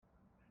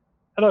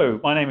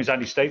Hello, my name is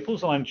Andy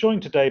Staples, and I'm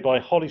joined today by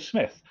Holly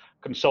Smith,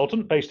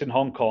 consultant based in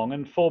Hong Kong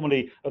and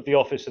formerly of the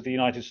Office of the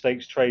United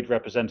States Trade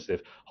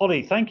Representative.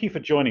 Holly, thank you for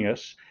joining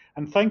us,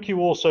 and thank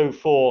you also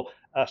for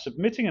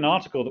submitting an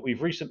article that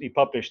we've recently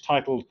published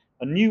titled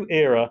A New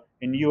Era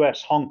in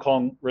US Hong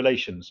Kong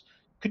Relations.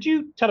 Could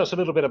you tell us a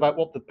little bit about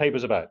what the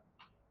paper's about?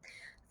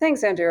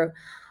 Thanks, Andrew.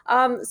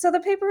 So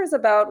the paper is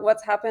about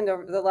what's happened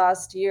over the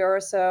last year or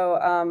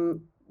so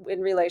in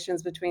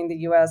relations between the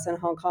U.S. and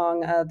Hong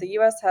Kong. The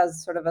U.S.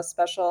 has sort of a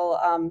special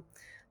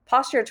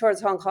posture towards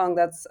Hong Kong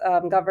that's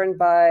governed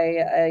by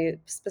a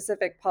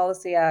specific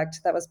policy act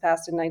that was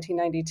passed in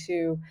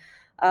 1992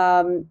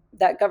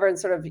 that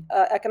governs sort of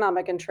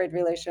economic and trade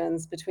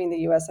relations between the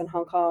U.S. and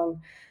Hong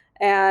Kong.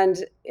 And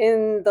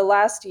in the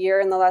last year,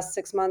 in the last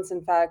 6 months,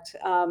 in fact,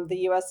 the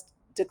U.S.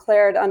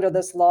 declared under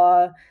this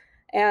law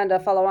and a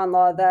follow-on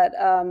law that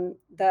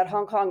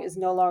Hong Kong is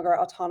no longer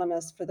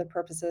autonomous for the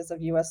purposes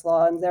of U.S.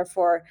 law, and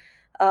therefore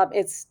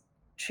its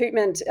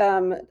treatment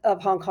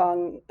of Hong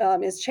Kong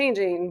is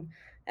changing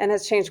and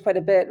has changed quite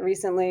a bit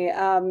recently.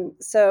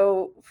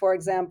 So, for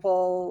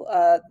example,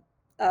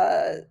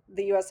 the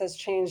U.S. has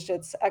changed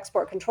its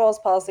export controls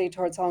policy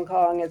towards Hong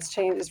Kong. It's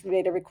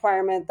made a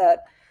requirement that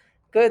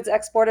goods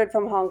exported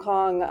from Hong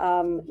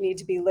Kong need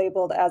to be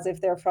labeled as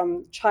if they're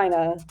from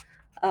China.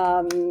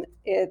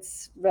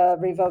 It's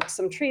revoked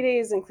some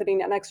treaties,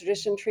 including an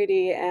extradition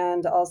treaty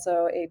and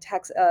also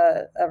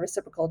a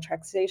reciprocal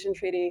taxation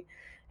treaty.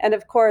 And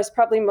of course,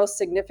 probably most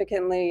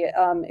significantly,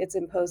 it's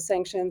imposed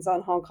sanctions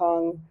on Hong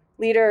Kong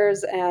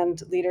leaders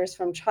and leaders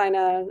from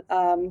China.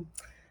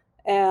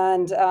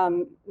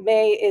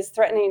 May is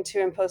threatening to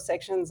impose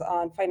sanctions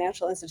on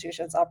financial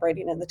institutions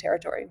operating in the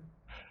territory.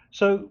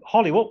 So,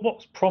 Holly,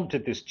 what's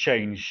prompted this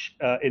change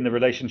in the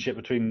relationship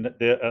between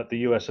the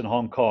US and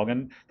Hong Kong?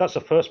 And that's the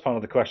first part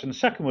of the question. The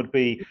second would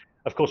be,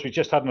 of course, we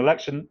just had an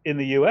election in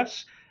the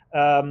US.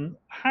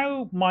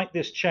 How might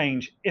this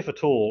change, if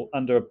at all,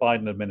 under a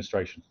Biden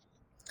administration?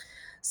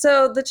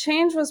 So the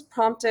change was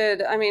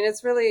prompted. I mean,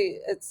 it's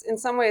in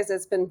some ways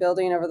it's been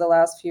building over the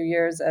last few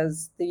years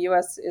as the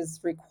US is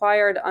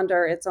required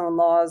under its own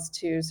laws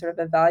to sort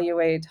of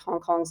evaluate Hong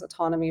Kong's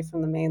autonomy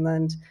from the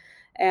mainland.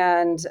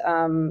 And,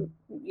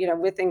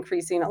 with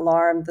increasing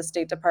alarm, the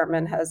State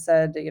Department has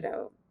said,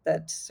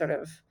 that sort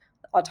of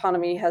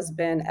autonomy has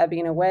been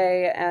ebbing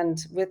away. And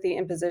with the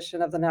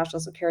imposition of the national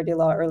security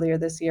law earlier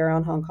this year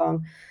on Hong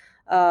Kong,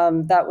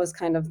 that was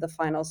kind of the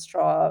final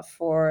straw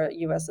for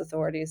US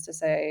authorities to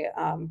say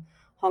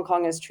Hong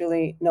Kong is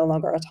truly no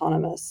longer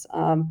autonomous.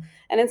 And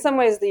in some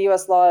ways, the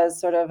US law is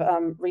sort of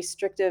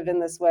restrictive in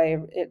this way.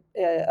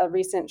 A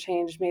recent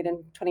change made in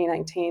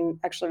 2019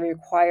 actually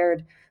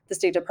required the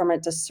State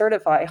Department to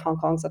certify Hong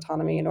Kong's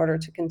autonomy in order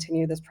to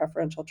continue this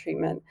preferential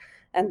treatment.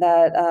 And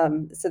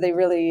so they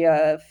really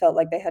felt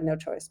like they had no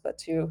choice but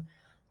to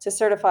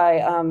certify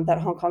that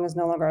Hong Kong is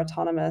no longer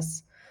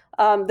autonomous.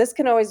 This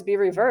can always be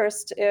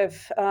reversed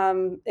if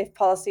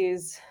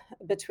policies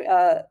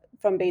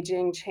from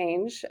Beijing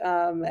change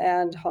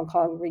and Hong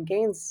Kong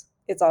regains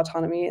its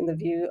autonomy in the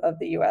view of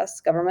the U.S.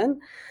 government.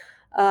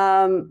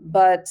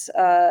 But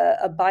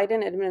a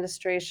Biden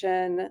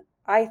administration,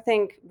 I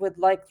think, would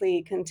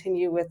likely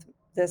continue with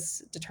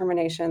this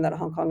determination that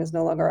Hong Kong is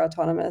no longer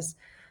autonomous,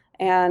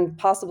 and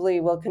possibly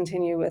will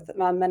continue with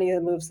many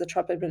of the moves the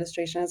Trump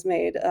administration has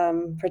made,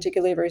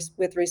 particularly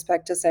with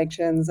respect to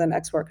sanctions and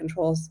export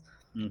controls.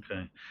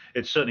 Okay.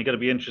 It's certainly going to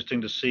be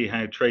interesting to see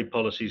how trade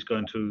policy is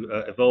going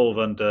to evolve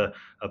under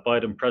a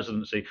Biden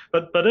presidency.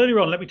 But earlier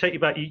on, let me take you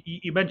back.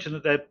 You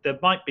mentioned that there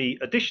might be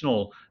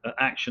additional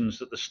actions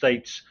that the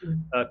states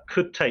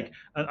could take,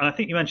 and I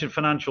think you mentioned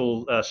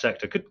financial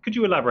sector. Could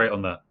you elaborate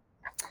on that?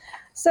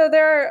 So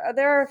there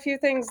are a few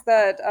things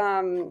that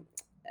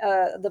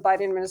the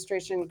Biden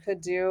administration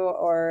could do,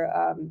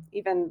 or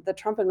even the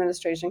Trump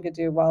administration could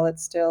do while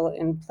it's still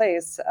in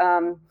place.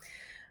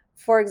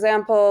 For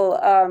example,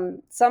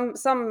 some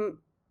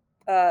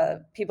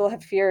people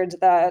have feared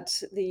that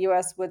the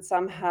U.S. would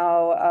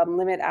somehow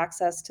limit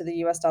access to the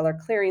U.S. dollar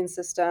clearing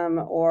system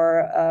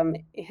or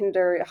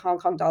hinder Hong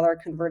Kong dollar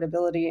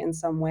convertibility in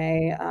some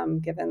way,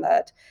 given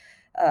that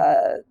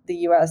the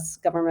U.S.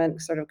 government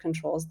sort of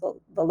controls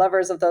the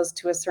levers of those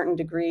to a certain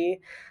degree.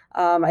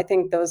 I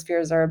think those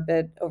fears are a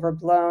bit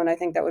overblown. I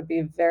think that would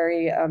be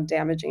very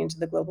damaging to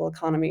the global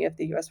economy if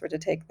the U.S. were to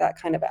take that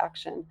kind of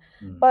action.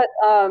 But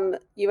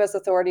U.S.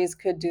 authorities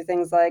could do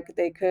things like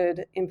they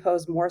could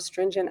impose more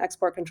stringent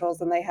export controls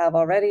than they have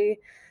already.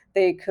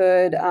 They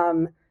could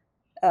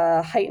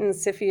heighten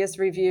CFIUS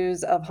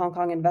reviews of Hong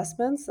Kong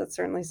investments. That's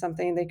certainly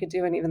something they could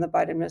do, and even the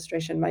Biden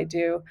administration might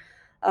do.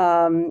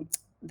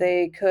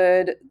 They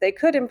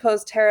could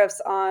impose tariffs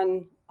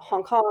on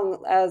Hong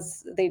Kong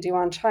as they do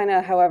on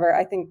China. However,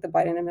 I think the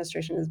Biden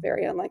administration is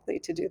very unlikely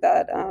to do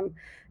that,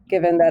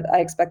 given that I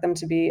expect them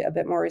to be a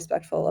bit more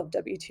respectful of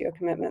WTO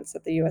commitments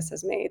that the U.S.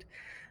 has made.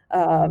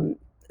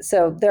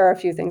 So there are a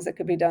few things that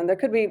could be done. There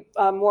could be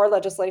more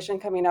legislation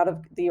coming out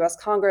of the U.S.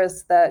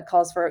 Congress that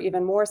calls for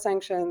even more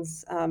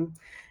sanctions.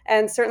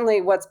 And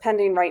certainly what's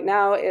pending right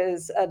now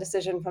is a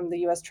decision from the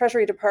U.S.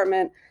 Treasury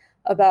Department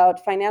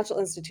about financial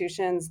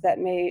institutions that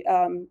may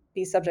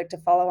be subject to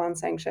follow-on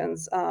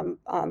sanctions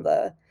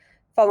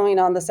following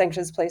on the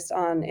sanctions placed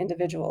on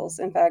individuals.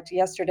 In fact,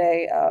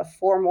 yesterday,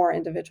 4 more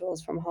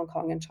individuals from Hong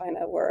Kong and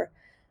China were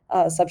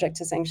subject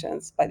to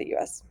sanctions by the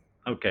U.S.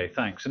 Okay,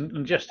 thanks.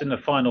 And just in the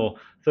final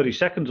 30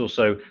 seconds or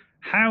so,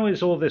 how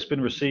has all this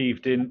been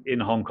received in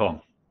Hong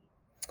Kong?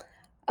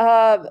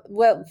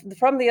 Well,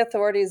 from the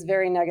authorities,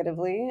 very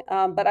negatively.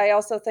 But I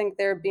also think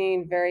they're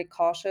being very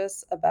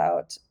cautious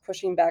about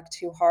pushing back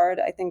too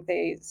hard. I think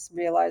they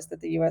realize that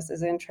the US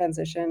is in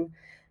transition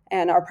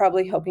and are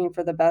probably hoping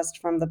for the best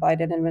from the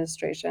Biden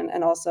administration,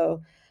 and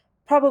also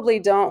probably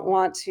don't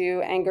want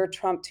to anger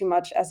Trump too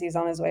much as he's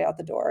on his way out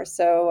the door.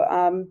 So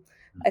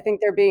I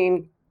think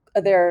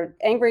they're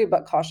angry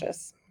but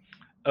cautious.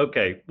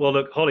 Okay, well,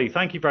 look, Holly,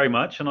 thank you very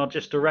much. And I'll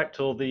just direct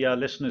all the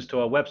listeners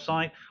to our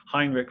website,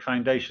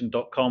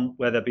 heinrichfoundation.com,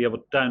 where they'll be able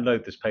to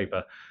download this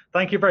paper.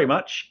 Thank you very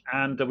much.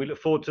 And we look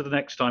forward to the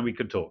next time we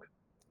can talk.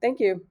 Thank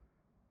you.